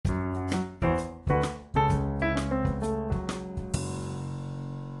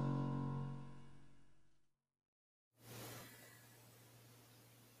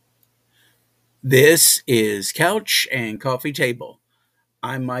This is Couch and Coffee Table.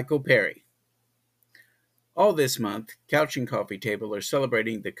 I'm Michael Perry. All this month, Couch and Coffee Table are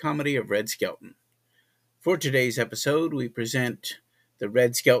celebrating the comedy of Red Skelton. For today's episode, we present The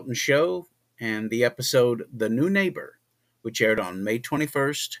Red Skelton Show and the episode The New Neighbor, which aired on May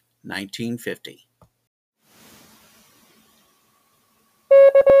 21st, 1950.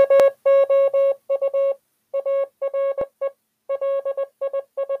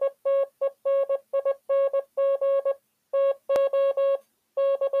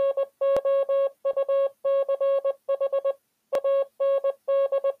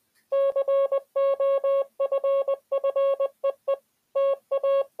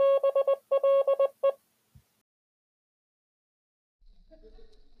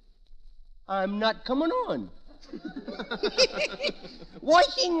 I'm not coming on.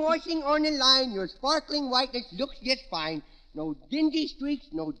 washing on the line. Your sparkling whiteness looks just fine. No dingy streaks,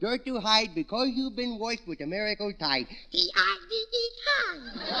 no dirt to hide because you've been washed with a miracle tide.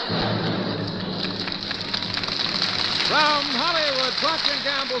 From Hollywood, Procter &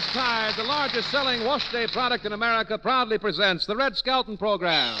 Gamble's Tide, the largest selling wash day product in America, proudly presents the Red Skelton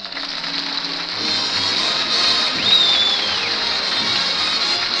program.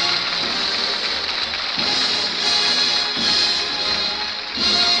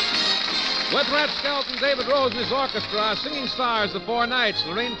 With Red Skelton, David Rose and his orchestra, singing stars the four nights,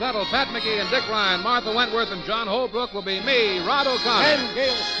 Lorene Tuttle, Pat McGee, and Dick Ryan, Martha Wentworth, and John Holbrook will be me, Rod O'Connor. And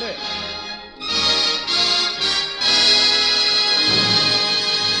Gail Smith.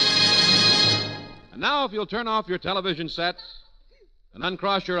 And now, if you'll turn off your television sets and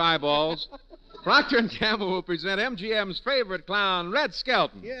uncross your eyeballs, Procter & Gamble will present MGM's favorite clown, Red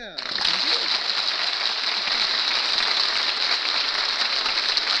Skelton. Yeah.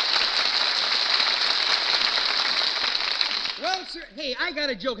 Well, sir, hey, I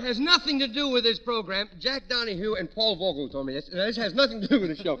got a joke. It has nothing to do with this program. Jack Donahue and Paul Vogel told me this. This has nothing to do with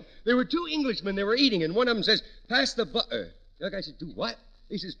the show. There were two Englishmen. They were eating, and one of them says, "Pass the butter." The other guy said, "Do what?"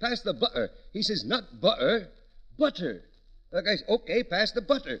 He says, "Pass the butter." He says, "Not butter, butter." The other guy says, "Okay, pass the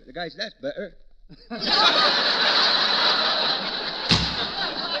butter." The guy says, "That's better."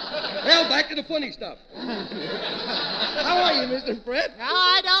 Well, back to the funny stuff. How are you, Mr. Fred? No,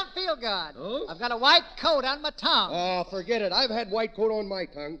 I don't feel good. Oh? I've got a white coat on my tongue. Oh, forget it. I've had white coat on my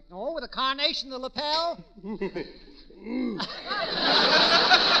tongue. Oh, with a carnation in the lapel? We're going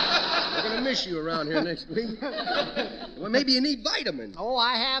to miss you around here next week. Well, maybe you need vitamins. Oh,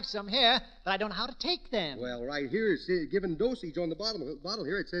 I have some here, but I don't know how to take them. Well, right here, it's given dosage on the bottle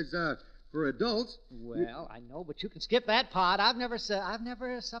here. It says, for adults. Well, I know, but you can skip that part. I've never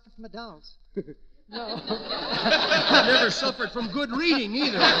suffered from adults. No. I've never suffered from good reading,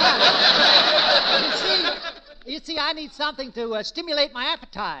 either. You see, I need something to stimulate my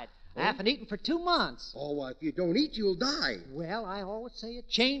appetite. I haven't eaten for 2 months. Oh, well, if you don't eat, you'll die. Well, I always say a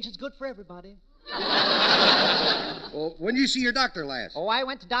change is good for everybody. Well, when did you see your doctor last? Oh, I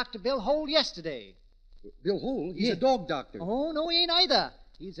went to Dr. Bill Hole yesterday. Bill Hole? He's Yeah. a dog doctor. Oh, no, he ain't either.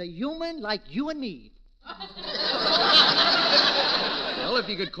 He's a human like you and me. Well, if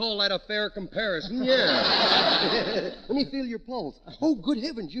you could call that a fair comparison, yeah. Let me feel your pulse. Oh, good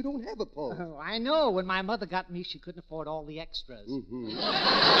heavens, you don't have a pulse. Oh, I know. When my mother got me, she couldn't afford all the extras. Mm-hmm.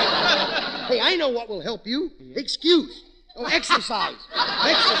 Hey, I know what will help you. Excuse. Oh, exercise.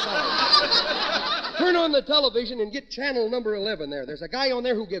 Exercise. Turn on the television and get channel number 11 there. There's a guy on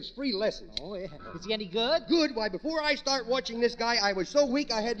there who gives free lessons. Oh, yeah. Is he any good? Good? Why, before I start watching this guy, I was so weak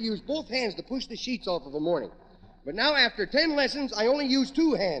I had to use both hands to push the sheets off of a morning. But now, after 10 lessons, I only use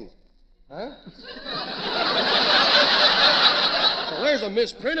 2 hands. Huh? Well, there's a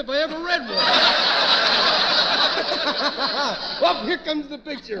misprint if I ever read one. Well, here comes the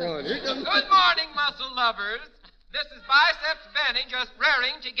picture on. Here comes Good morning, muscle lovers. This is Biceps Benny just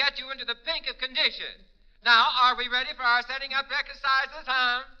raring to get you into the pink of condition. Now, are we ready for our setting up exercises,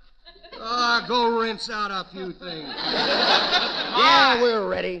 huh? Go rinse out a few things. All Yeah, right. we're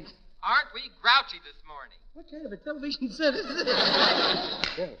ready. Aren't we grouchy this morning? What kind of a television set is this?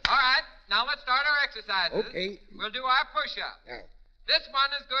 Yeah. All right, now let's start our exercises. Okay. We'll do our push-up. Yeah. This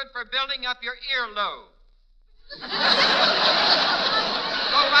one is good for building up your earlobe. Go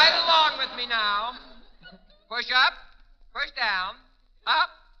right along with me now. Push up, push down, up,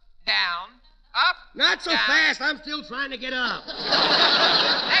 down, up, Not so down. fast. I'm still trying to get up.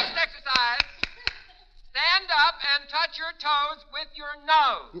 Next exercise. Stand up and touch your toes with your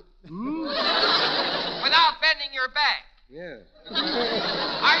nose without bending your back. Yeah.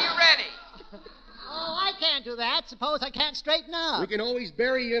 Are you ready? Oh, I can't do that. Suppose I can't straighten up. We can always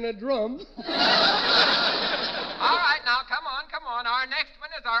bury you in a drum. All right, now, come on. Our our next one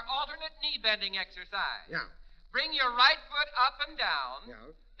is our alternate knee bending exercise. Yeah. Bring your right foot up and down,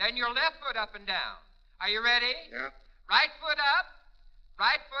 Yeah. then your left foot up and down. Are you ready? Yeah. Right foot up,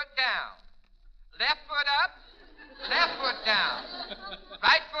 right foot down. Left foot up, left foot down.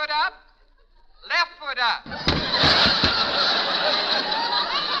 Right foot up, left foot up.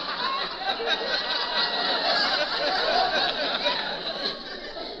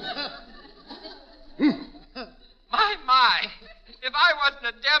 My. If I wasn't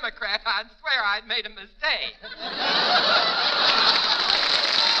a Democrat, I'd swear I'd made a mistake.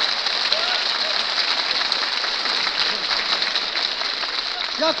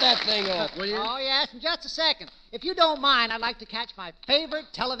 Shut that thing off, will you? Oh, yes, in just a second. If you don't mind, I'd like to catch my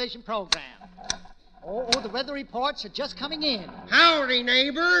favorite television program. Oh, the weather reports are just coming in. Howdy,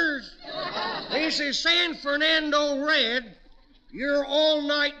 neighbors. This is San Fernando Red, your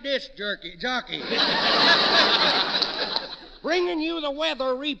all-night disc jockey. Bringing you the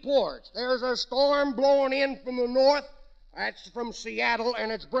weather reports. There's a storm blowing in from the north. That's from Seattle,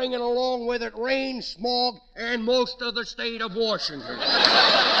 and it's bringing along with it rain, smog, and most of the state of Washington.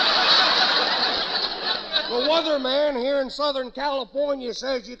 The weatherman here in Southern California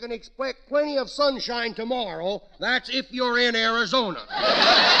says you can expect plenty of sunshine tomorrow. That's if you're in Arizona.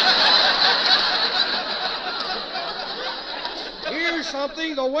 Here's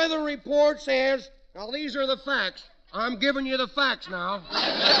something the weather report says. Now, these are the facts. I'm giving you the facts now. When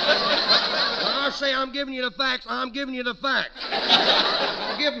I say I'm giving you the facts, I'm giving you the facts.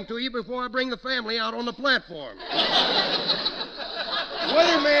 I'll give them to you before I bring the family out on the platform.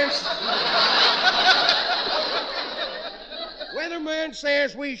 Weatherman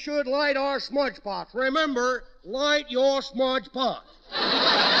says we should light our smudge pots. Remember, light your smudge pots.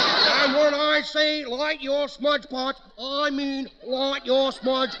 And when I say light your smudge pots, I mean light your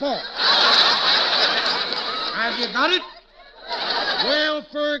smudge pots. Have you got it? Well,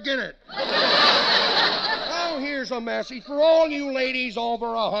 forget it. Oh, here's a message for all you ladies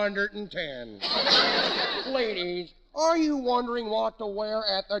over 110. Ladies, are you wondering what to wear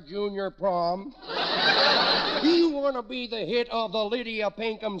at the junior prom? Do you want to be the hit of the Lydia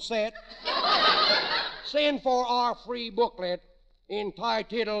Pinkham set? Send for our free booklet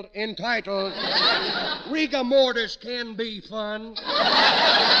entitled Rigor Mortis Can Be Fun.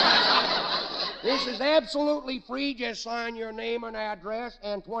 This is absolutely free. Just sign your name and address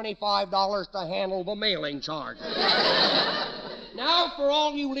and $25 to handle the mailing charge. Now, for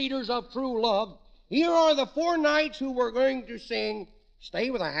all you leaders of true love, here are the 4 knights who were going to sing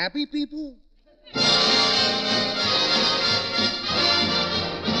Stay with the Happy People.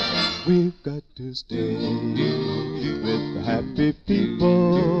 We've got to stay with the happy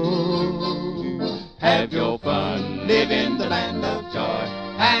people. Have your fun, live in the land of joy.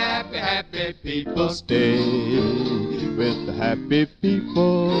 Happy, happy people, stay with the happy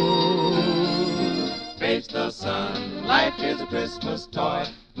people. Face the sun, life is a Christmas toy.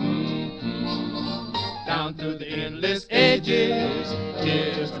 Down through the endless ages,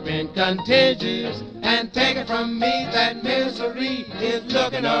 tears have been contagious. And take it from me, that misery is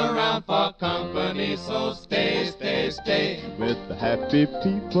looking around for company. So stay, stay, stay with the happy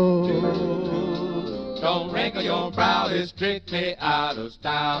people. Don't wrinkle your brow, it's strictly out of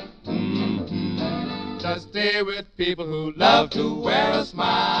style. Just stay with people who love to wear a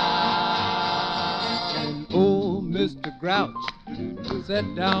smile. And old Mr. Grouch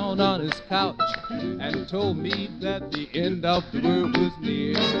sat down on his couch and told me that the end of the world was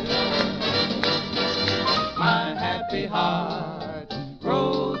near. My happy heart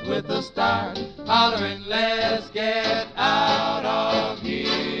rose with a start, hollering, let's get out of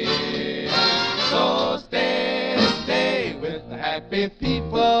here. So stay, stay with the happy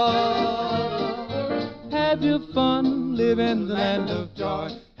people. Have your fun, live in the land of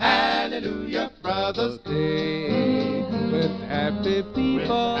joy. Hallelujah, brothers, stay with the happy people. With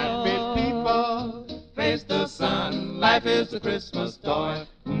the happy people. Face the sun, life is a Christmas toy.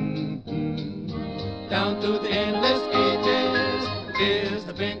 Down through the endless ages, tears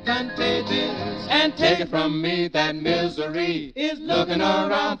have been contagious. And take it from me, that misery is looking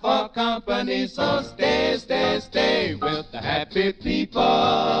around for company. So stay, stay, stay with the happy people.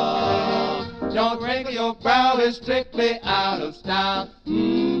 Don't wrinkle your brow, it's strictly out of style.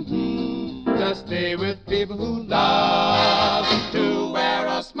 Just stay with people who love to wear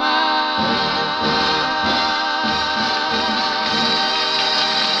a smile.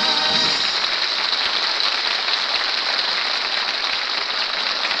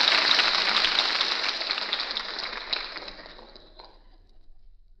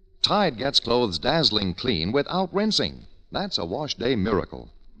 Tide gets clothes dazzling clean without rinsing. That's a wash day miracle.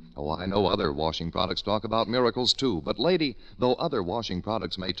 Oh, I know other washing products talk about miracles, too. But, lady, though other washing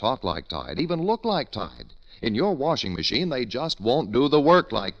products may talk like Tide, even look like Tide, in your washing machine, they just won't do the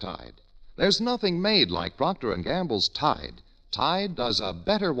work like Tide. There's nothing made like Procter & Gamble's Tide. Tide does a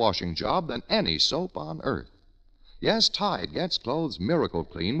better washing job than any soap on earth. Yes, Tide gets clothes miracle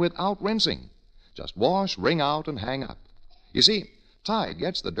clean without rinsing. Just wash, wring out, and hang up. You see, Tide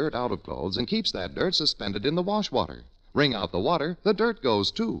gets the dirt out of clothes and keeps that dirt suspended in the wash water. Wring out the water, the dirt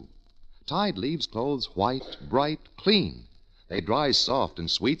goes too. Tide leaves clothes white, bright, clean. They dry soft and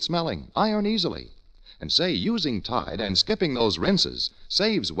sweet-smelling, iron easily. And say, using Tide and skipping those rinses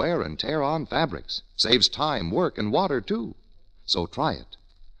saves wear and tear on fabrics, saves time, work, and water, too. So try it.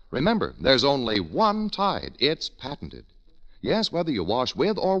 Remember, there's only one Tide. It's patented. Yes, whether you wash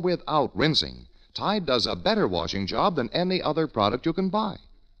with or without rinsing, Tide does a better washing job than any other product you can buy.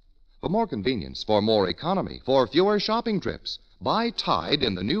 For more convenience, for more economy, for fewer shopping trips, buy Tide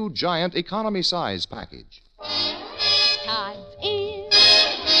in the new Giant Economy Size package. Tide is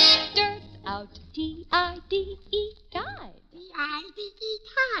dirt out. T-I-D-E, Tide. T-I-D-E,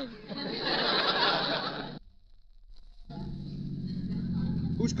 Tide.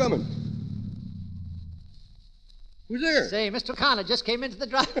 Who's coming? Who's there? Say, Mr. Connor just came into the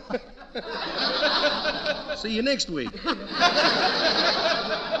driveway. See you next week.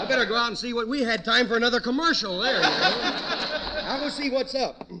 I better go out and see what we had time for another commercial there. You know? I'll go see what's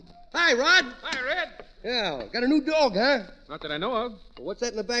up. Hi, Rod. Hi, Red. Yeah, got a new dog, huh? Not that I know of. Well, what's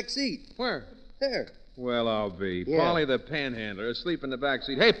that in the back seat? Where? There. Well, I'll be. Yeah. Polly the panhandler asleep in the back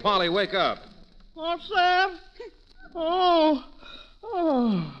seat. Hey, Polly, wake up. What's that? Oh.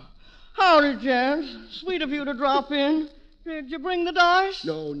 Howdy, gents. Sweet of you to drop in. Did you bring the dice?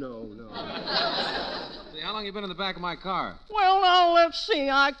 No. Say, how long you been in the back of my car? Well, now, let's see.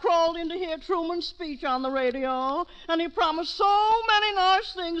 I crawled in to hear Truman's speech on the radio, and he promised so many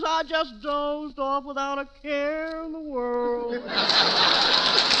nice things I just dozed off without a care in the world.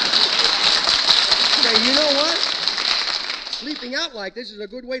 Hey, you know what? Sleeping out like this is a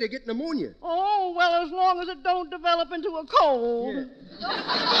good way to get pneumonia. Oh, well, as long as it don't develop into a cold. Yeah.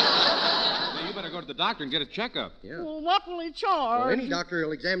 Hey, you better go to the doctor and get a checkup. Yeah. Well, what will he charge? Well, any doctor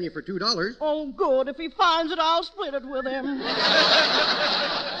will examine you for $2. Oh, good. If he finds it, I'll split it with him.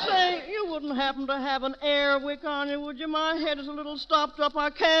 Say, you wouldn't happen to have an air wick on you, would you? My head is a little stopped up.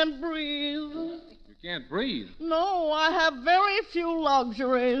 I can't breathe. You can't breathe. No, I have very few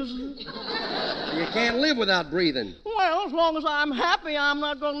luxuries. You can't live without breathing. Well, as long as I'm happy, I'm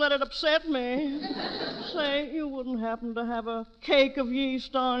not going to let it upset me. Say, you wouldn't happen to have a cake of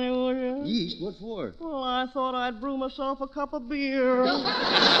yeast on you, would you? Yeast? What for? Well, I thought I'd brew myself a cup of beer. Come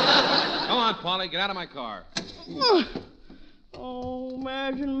on, Polly, get out of my car. Oh,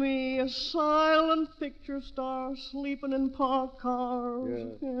 imagine me, a silent picture star, sleeping in parked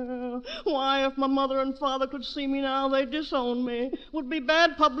cars. Yeah. Why, if my mother and father could see me now, they'd disown me. Would be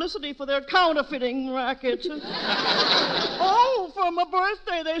bad publicity for their counterfeiting racket. Oh, for my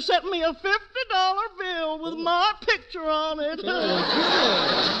birthday, they sent me a $50 bill with my picture on it.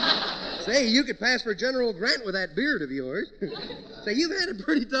 Say, you could pass for General Grant with that beard of yours. Say, you've had a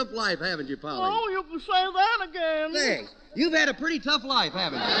pretty tough life, haven't you, Polly? Oh, you can say that again. Thanks. You've had a pretty tough life,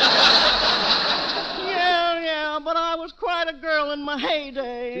 haven't you? Yeah, but I was quite a girl in my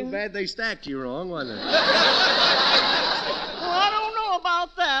heyday. Too bad they stacked you wrong, wasn't it? Well, I don't know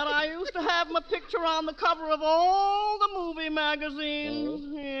about that. I used to have my picture on the cover of all the movie magazines.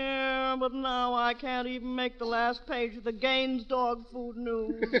 Oh. Yeah, but now I can't even make the last page of the Gaines Dog Food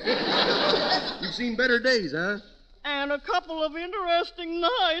News. You've seen better days, huh? And a couple of interesting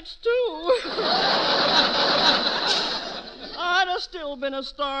nights, too. I'd have still been a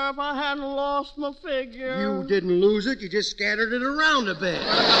star if I hadn't lost my figure. You didn't lose it. You just scattered it around a bit.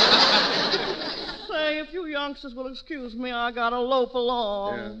 Say, if you youngsters will excuse me, I gotta lope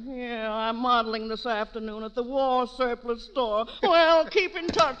along. Yeah, I'm modeling this afternoon at the War Surplus store. Well, keep in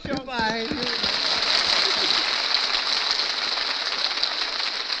touch. Bye.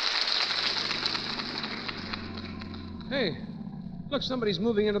 Hey, look, somebody's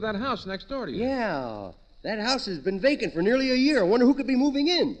moving into that house next door to you. Yeah, that house has been vacant for nearly a year. I wonder who could be moving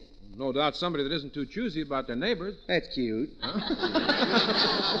in. No doubt somebody that isn't too choosy about their neighbors. That's cute.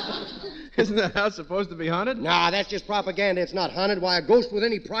 Isn't that house supposed to be haunted? Nah, that's just propaganda. It's not haunted. Why, a ghost with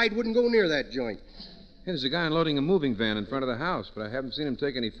any pride wouldn't go near that joint. Hey, there's a guy unloading a moving van in front of the house, but I haven't seen him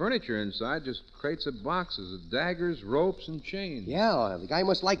take any furniture inside, just crates of boxes of daggers, ropes, and chains. Yeah, the guy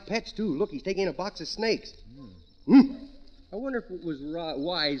must like pets, too. Look, he's taking a box of snakes. I wonder if it was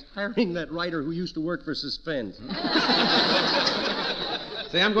wise hiring that writer who used to work for Suspense.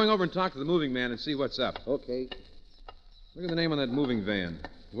 Say, I'm going over and talk to the moving man and see what's up. Okay. Look at the name on that moving van.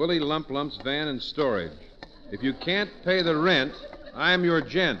 Willie Lump Lump's van and storage. If you can't pay the rent, I'm your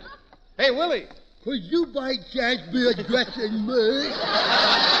gent. Hey, Willie! Could you by chance be addressing me?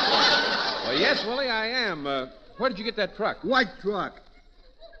 Well, yes, Willie, I am. Where did you get that truck? What truck?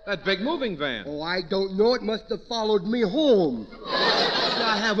 That big moving van. Oh, I don't know. It must have followed me home.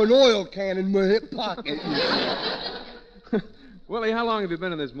 I have an oil can in my hip pocket. Willie, how long have you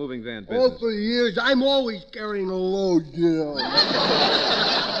been in this moving van Oh, business? for years. I'm always carrying a load, you know.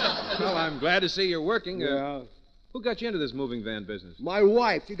 Well, I'm glad to see you're working. Yeah. Who got you into this moving van business? My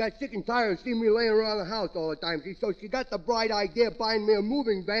wife, she got sick and tired of seeing me laying around the house all the time. So she got the bright idea of buying me a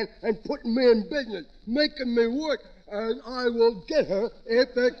moving van and putting me in business, making me work. And I will get her if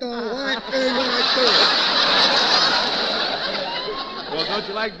it's the right thing I Well, don't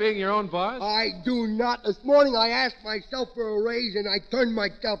you like being your own boss? do. I do not. This morning I asked myself for a raise and I turned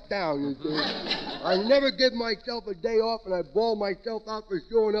myself down, you see. I never give myself a day off and I bawl myself out for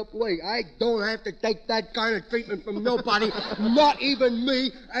showing up late. I don't have to take that kind of treatment from nobody, not even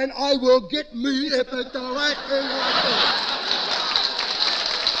me, and I will get me if it's the right thing I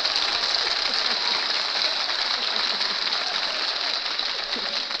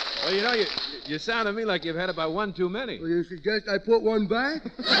Well, you know, you sound to me like you've had about one too many. do. Well, you suggest I put one back?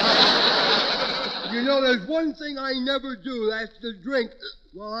 You know, there's one thing I never do, that's to drink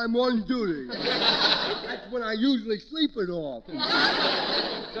while I'm on duty. That's when I usually sleep it off.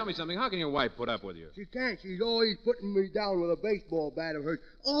 Tell me something. How can your wife put up with you? She can't. She's always putting me down with a baseball bat of hers,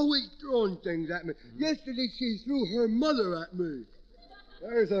 always throwing things at me. Yesterday, she threw her mother at me.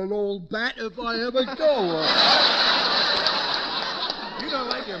 There's an old bat if I ever saw one. You don't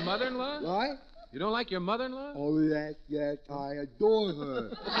like your mother-in-law? Right? You don't like your mother-in-law? Oh, yes, I adore her.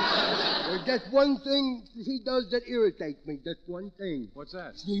 There's just one thing she does that irritates me, just one thing. What's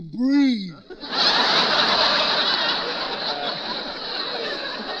that? She breathes.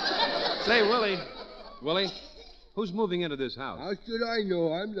 Say, Willie, who's moving into this house? How should I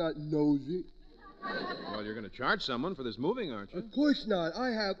know? I'm not nosy. Well, you're going to charge someone for this moving, aren't you? Of course not. I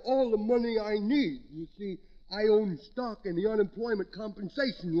have all the money I need. You see, I own stock in the unemployment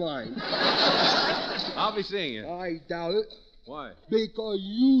compensation line. I'll be seeing you. I doubt it. Why? Because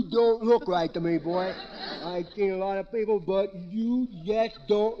you don't look right to me, boy. I've seen a lot of people, but you just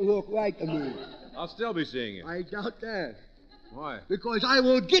don't look right to me. I'll still be seeing you. I doubt that. Why? Because I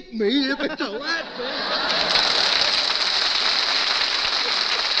will get me if it's the right thing.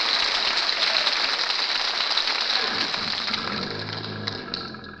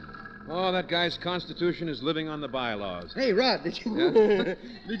 Oh, that guy's constitution is living on the bylaws. Hey, Rod, did you Yeah?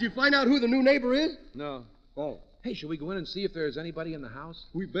 did you find out who the new neighbor is? No. Oh. Hey, shall we go in and see if there's anybody in the house?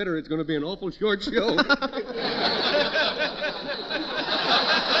 We better. It's going to be an awful short show.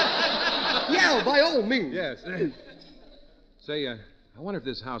 Yeah, by all means. Yes. Say, I wonder if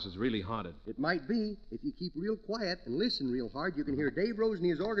this house is really haunted. It might be. If you keep real quiet and listen real hard, you can hear Dave Rose and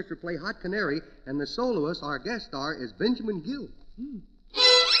his orchestra play Hot Canary, and the soloist, our guest star, is Benjamin Gill.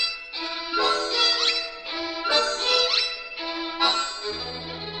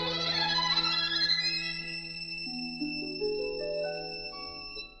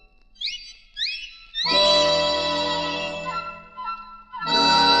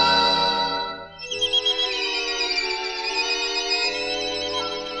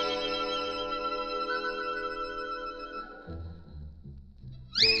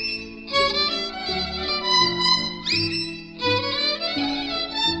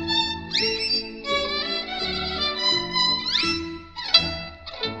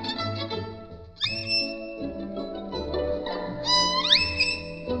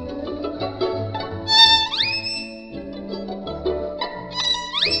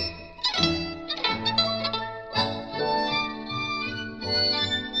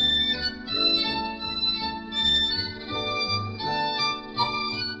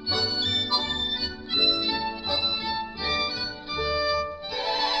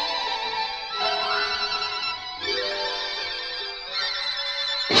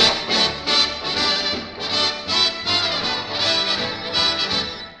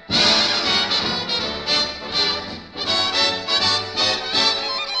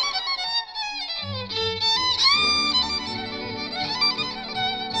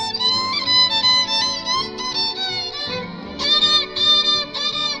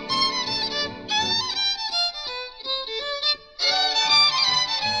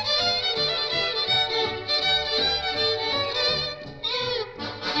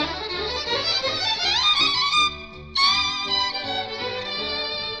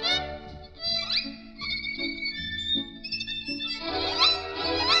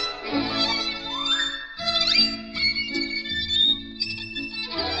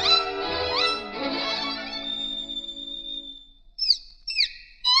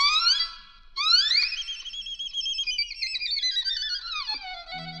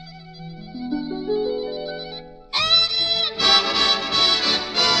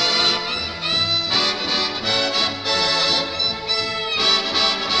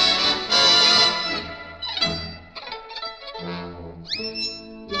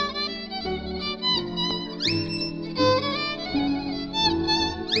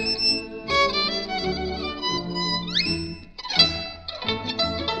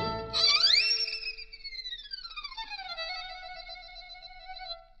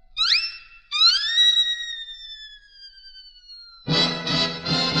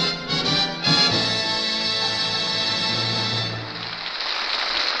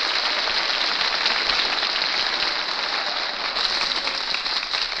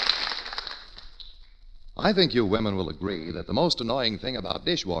 I think you women will agree that the most annoying thing about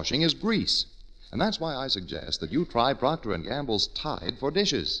dishwashing is grease. And that's why I suggest that you try Procter & Gamble's Tide for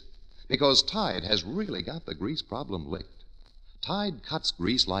dishes. Because Tide has really got the grease problem licked. Tide cuts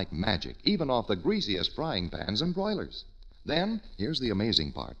grease like magic, even off the greasiest frying pans and broilers. Then, here's the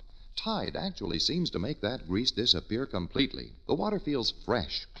amazing part. Tide actually seems to make that grease disappear completely. The water feels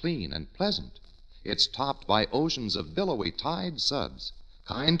fresh, clean, and pleasant. It's topped by oceans of billowy Tide suds,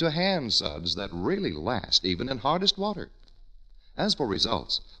 kind-to-hand suds that really last even in hardest water. As for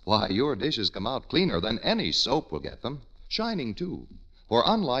results, why, your dishes come out cleaner than any soap will get them. Shining, too. For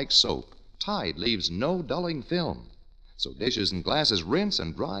unlike soap, Tide leaves no dulling film. So dishes and glasses rinse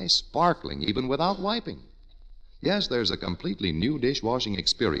and dry sparkling even without wiping. Yes, there's a completely new dishwashing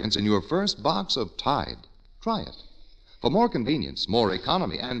experience in your first box of Tide. Try it. For more convenience, more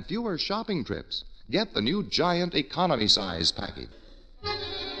economy, and fewer shopping trips, get the new giant economy size package.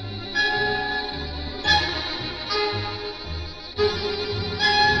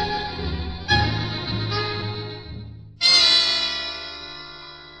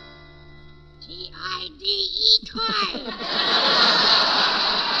 T-I-D-E, Tide.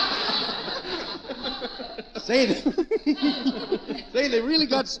 Say, they really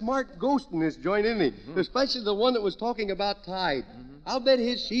got smart ghosts in this joint, isn't he? Especially the one that was talking about Tide. I'll bet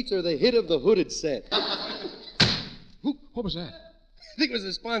his sheets are the hit of the hooded set. What was that? I think it was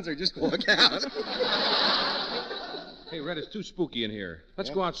the sponsor just walked out. Hey, Red, it's too spooky in here. Let's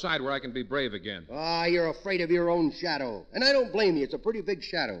go outside where I can be brave again. Ah, you're afraid of your own shadow. And I don't blame you. It's a pretty big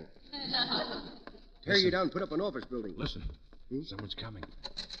shadow. Tear you down and put up an office building. Listen. Someone's coming.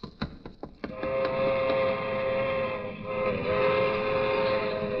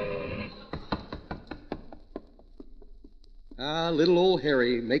 Ah, little old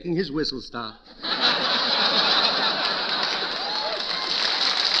Harry making his whistle stop.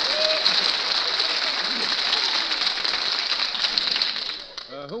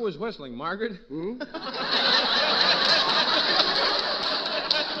 Who was whistling, Margaret? That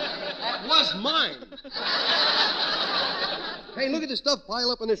was mine. Hey, look at the stuff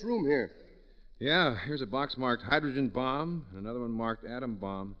piled up in this room here. Yeah, here's a box marked hydrogen bomb, and another one marked atom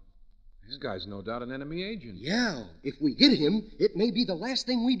bomb. This guy's no doubt an enemy agent. Yeah, if we get him, it may be the last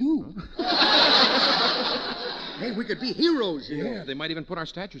thing we do. Hey, we could be heroes, you know. Yeah, they might even put our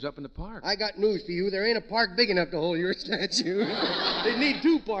statues up in the park. I got news for you. There ain't a park big enough to hold your statue. They'd need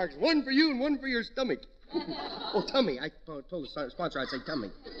two parks, one for you and one for your stomach. Oh, tummy. I told the sponsor I'd say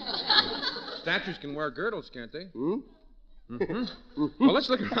tummy. Statues can wear girdles, can't they? Well, let's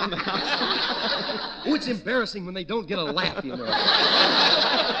look around the house. Oh, it's embarrassing when they don't get a laugh, you know.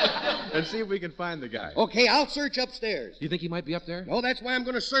 And see if we can find the guy. Okay, I'll search upstairs. Do you think he might be up there? Oh, that's why I'm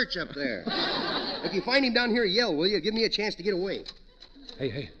going to search up there. If you find him down here, yell, will you? Give me a chance to get away.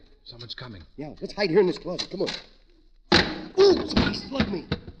 Hey, someone's coming. Yeah, let's hide here in this closet. Come on. Ooh, somebody slugged me.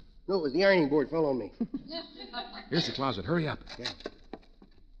 No, it was the ironing board fell on me. Here's the closet. Hurry up. Yeah.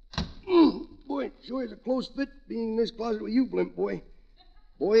 Boy, it sure is a close fit being in this closet with you, Blimp boy.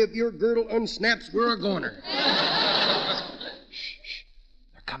 Boy, if your girdle unsnaps, we're a goner. Shh.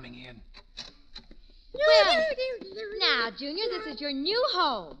 They're coming in. Well, now, Junior, this is your new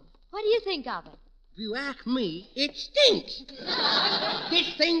home. What do you think of it? If you ask me, it stinks.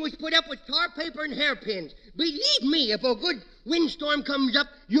 This thing was put up with tar paper and hairpins. Believe me, if a good windstorm comes up,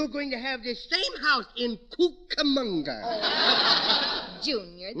 you're going to have this same house in Cucamonga.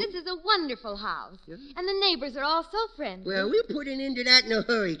 Junior, this is a wonderful house. And the neighbors are all so friendly. Well, we'll put an end to that in a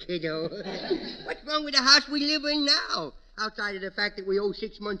hurry, kiddo. What's wrong with the house we live in now? Outside of the fact that we owe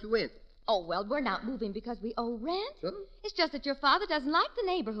 6 months' rent. Oh, well, we're not moving because we owe rent. Huh? It's just that your father doesn't like the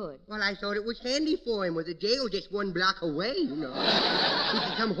neighborhood. Well, I thought it was handy for him with the jail just 1 block away, you know. He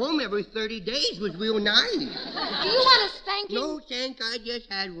could come home every 30 days. Was real nice. Do you want a spanking? No, thanks. I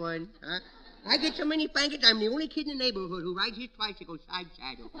just had one. Huh? I get so many spankings, I'm the only kid in the neighborhood who rides his tricycle side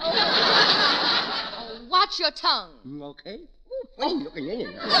saddle. Oh, watch your tongue. Okay. Funny looking in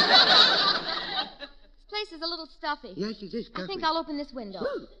it. This place is a little stuffy. Yes, it is stuffy. I think I'll open this window.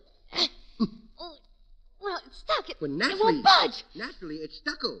 Oh, well, it's stuck. It naturally, won't budge. Naturally, it's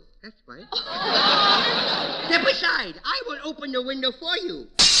stucco. That's right. Step aside. I will open the window for you.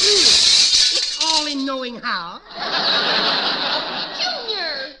 It's all in knowing how.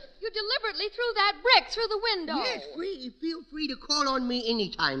 Junior, you deliberately threw that brick through the window. Yes, feel free to call on me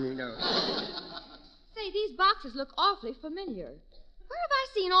anytime, you know. Say, these boxes look awfully familiar. Where have I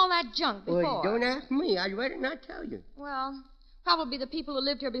seen all that junk before? Well, don't ask me. I'd rather not tell you. Well, probably the people who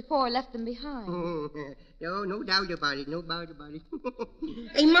lived here before left them behind. No doubt about it. No doubt about it.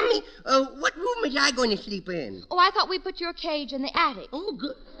 Hey, Mommy, what room is I going to sleep in? Oh, I thought we put your cage in the attic. Oh,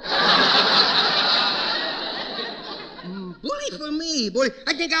 good. Wait for me, boy.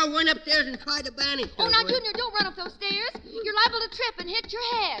 I think I'll run upstairs and try the banister. Oh, now, boy. Junior, don't run up those stairs. You're liable to trip and hit your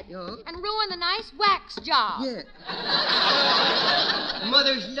head. Yeah? And ruin the nice wax job. Yeah.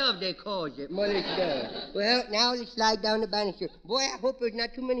 Mother's love, they call it. Mother's love. Well, now let's slide down the banister. Boy, I hope there's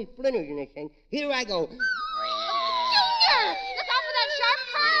not too many splinters in this thing. Here I go. Junior! Look out for that sharp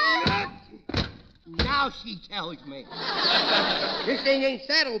curve! Now she tells me. This thing ain't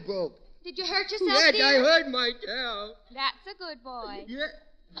saddle broke. Did you hurt yourself, Yes, dear? I heard myself. That's a good boy. Yeah.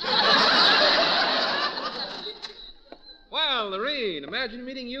 Well, Lorene, imagine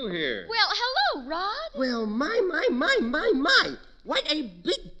meeting you here. Well, hello, Rod. Well, my. What a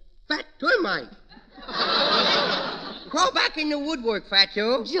big, fat termite. Crawl back in the woodwork,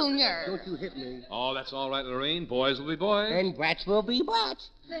 Fatso. Junior. Don't you hit me. Oh, that's all right, Lorene. Boys will be boys. And brats will be brats.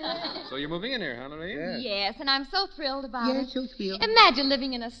 So you're moving in here, huh, Lorene? Yeah. Yes, and I'm so thrilled about it. Yes, so thrilled. Imagine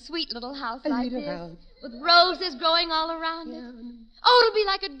living in a sweet little house A like little this. house. With roses growing all around it. Oh, it'll be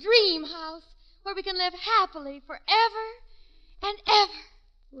like a dream house where we can live happily forever and ever.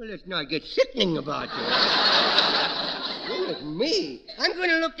 Well, let's not get sickening about you. Look, me. I'm going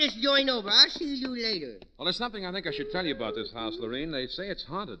to look this joint over. I'll see you later. Well, there's something I think I should tell you about this house, Lorene. They say it's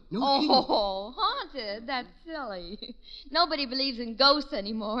haunted. Oh, haunted? That's silly. Nobody believes in ghosts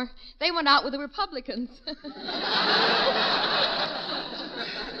anymore. They went out with the Republicans.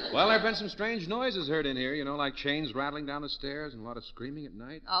 Well, there have been some strange noises heard in here, like chains rattling down the stairs and a lot of screaming at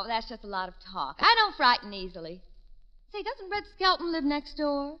night. Oh, that's just a lot of talk. I don't frighten easily. Say, doesn't Red Skelton live next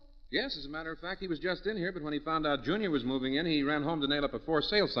door? Yes, as a matter of fact, he was just in here, but when he found out Junior was moving in, he ran home to nail up a for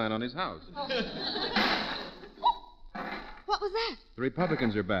sale sign on his house. What was that? The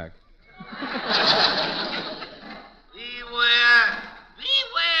Republicans are back. Beware!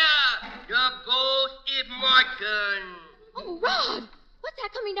 The ghost is marching. Oh, Rod! What's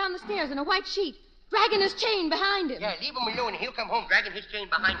that coming down the stairs in a white sheet, dragging his chain behind him? Yeah, leave him alone. He'll come home dragging his chain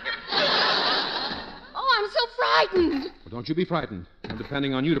behind him. Oh, I'm so frightened. Well, don't you be frightened. I'm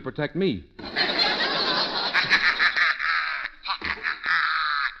depending on you to protect me.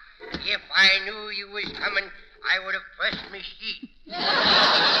 If I knew you was coming, I would have pressed me sheet.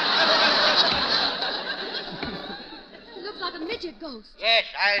 He looks like a midget ghost. Yes,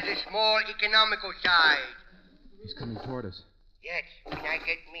 I the small economical side. He's coming toward us. Yes, when I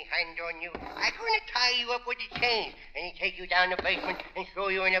get me hand on you, I'm going to tie you up with the chains and then take you down the basement and throw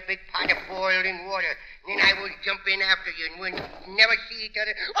you in a big pot of boiling water. Then I will jump in after you and we'll never see each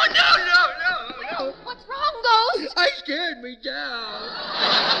other. Oh, no! What's wrong, ghost? I scared me down.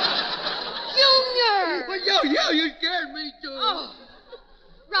 Junior! Well, you scared me too. Oh.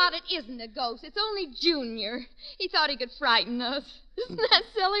 Rod, it isn't a ghost. It's only Junior. He thought he could frighten us. Isn't that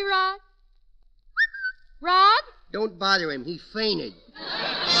silly, Rod? Rod? Don't bother him. He fainted.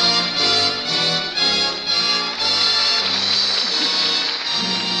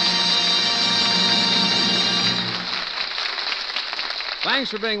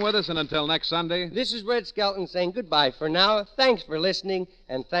 Thanks for being with us, and until next Sunday. This is Red Skelton saying goodbye for now. Thanks for listening,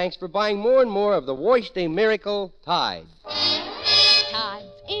 and thanks for buying more and more of the Wash Day Miracle Tide. Tide's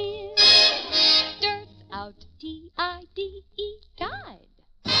in, dirt's out, T-I-D-E, Tide.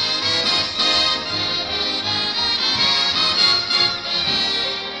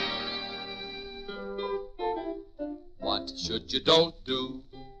 What should you don't do?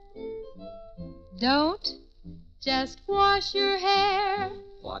 Don't just wash your hair.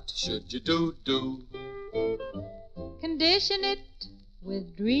 What should you do? Condition it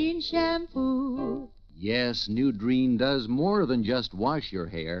with Dreen shampoo. Yes, New Dreen does more than just wash your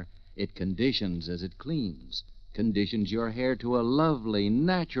hair. It conditions as it cleans. Conditions your hair to a lovely,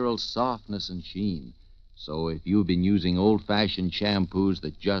 natural softness and sheen. So if you've been using old-fashioned shampoos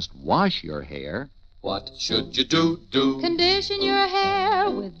that just wash your hair... What should you do? Condition your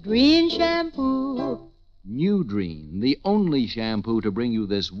hair with Dreen shampoo. New Dreen, the only shampoo to bring you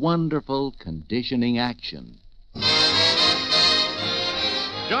this wonderful conditioning action.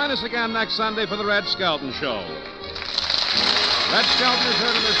 Join us again next Sunday for the Red Skelton Show. Red Skelton is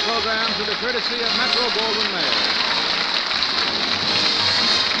heard in this program through the courtesy of Metro Goldwyn Mayer.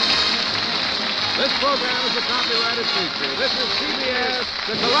 This program is a copyrighted feature. This is CBS,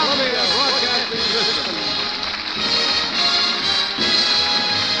 the Columbia Broadcasting System.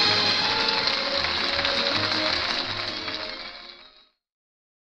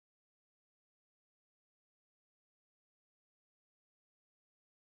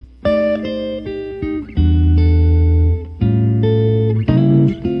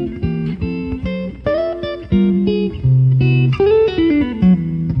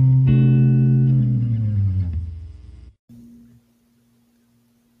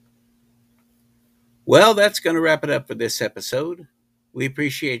 Well, that's going to wrap it up for this episode. We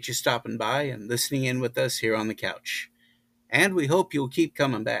appreciate you stopping by and listening in with us here on the couch. And we hope you'll keep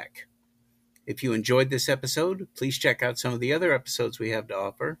coming back. If you enjoyed this episode, please check out some of the other episodes we have to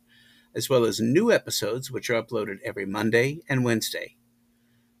offer, as well as new episodes which are uploaded every Monday and Wednesday.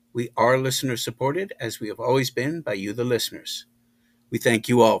 We are listener supported, as we have always been by you, the listeners. We thank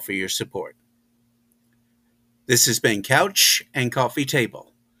you all for your support. This has been Couch and Coffee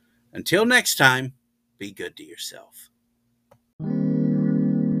Table. Until next time, be good to yourself.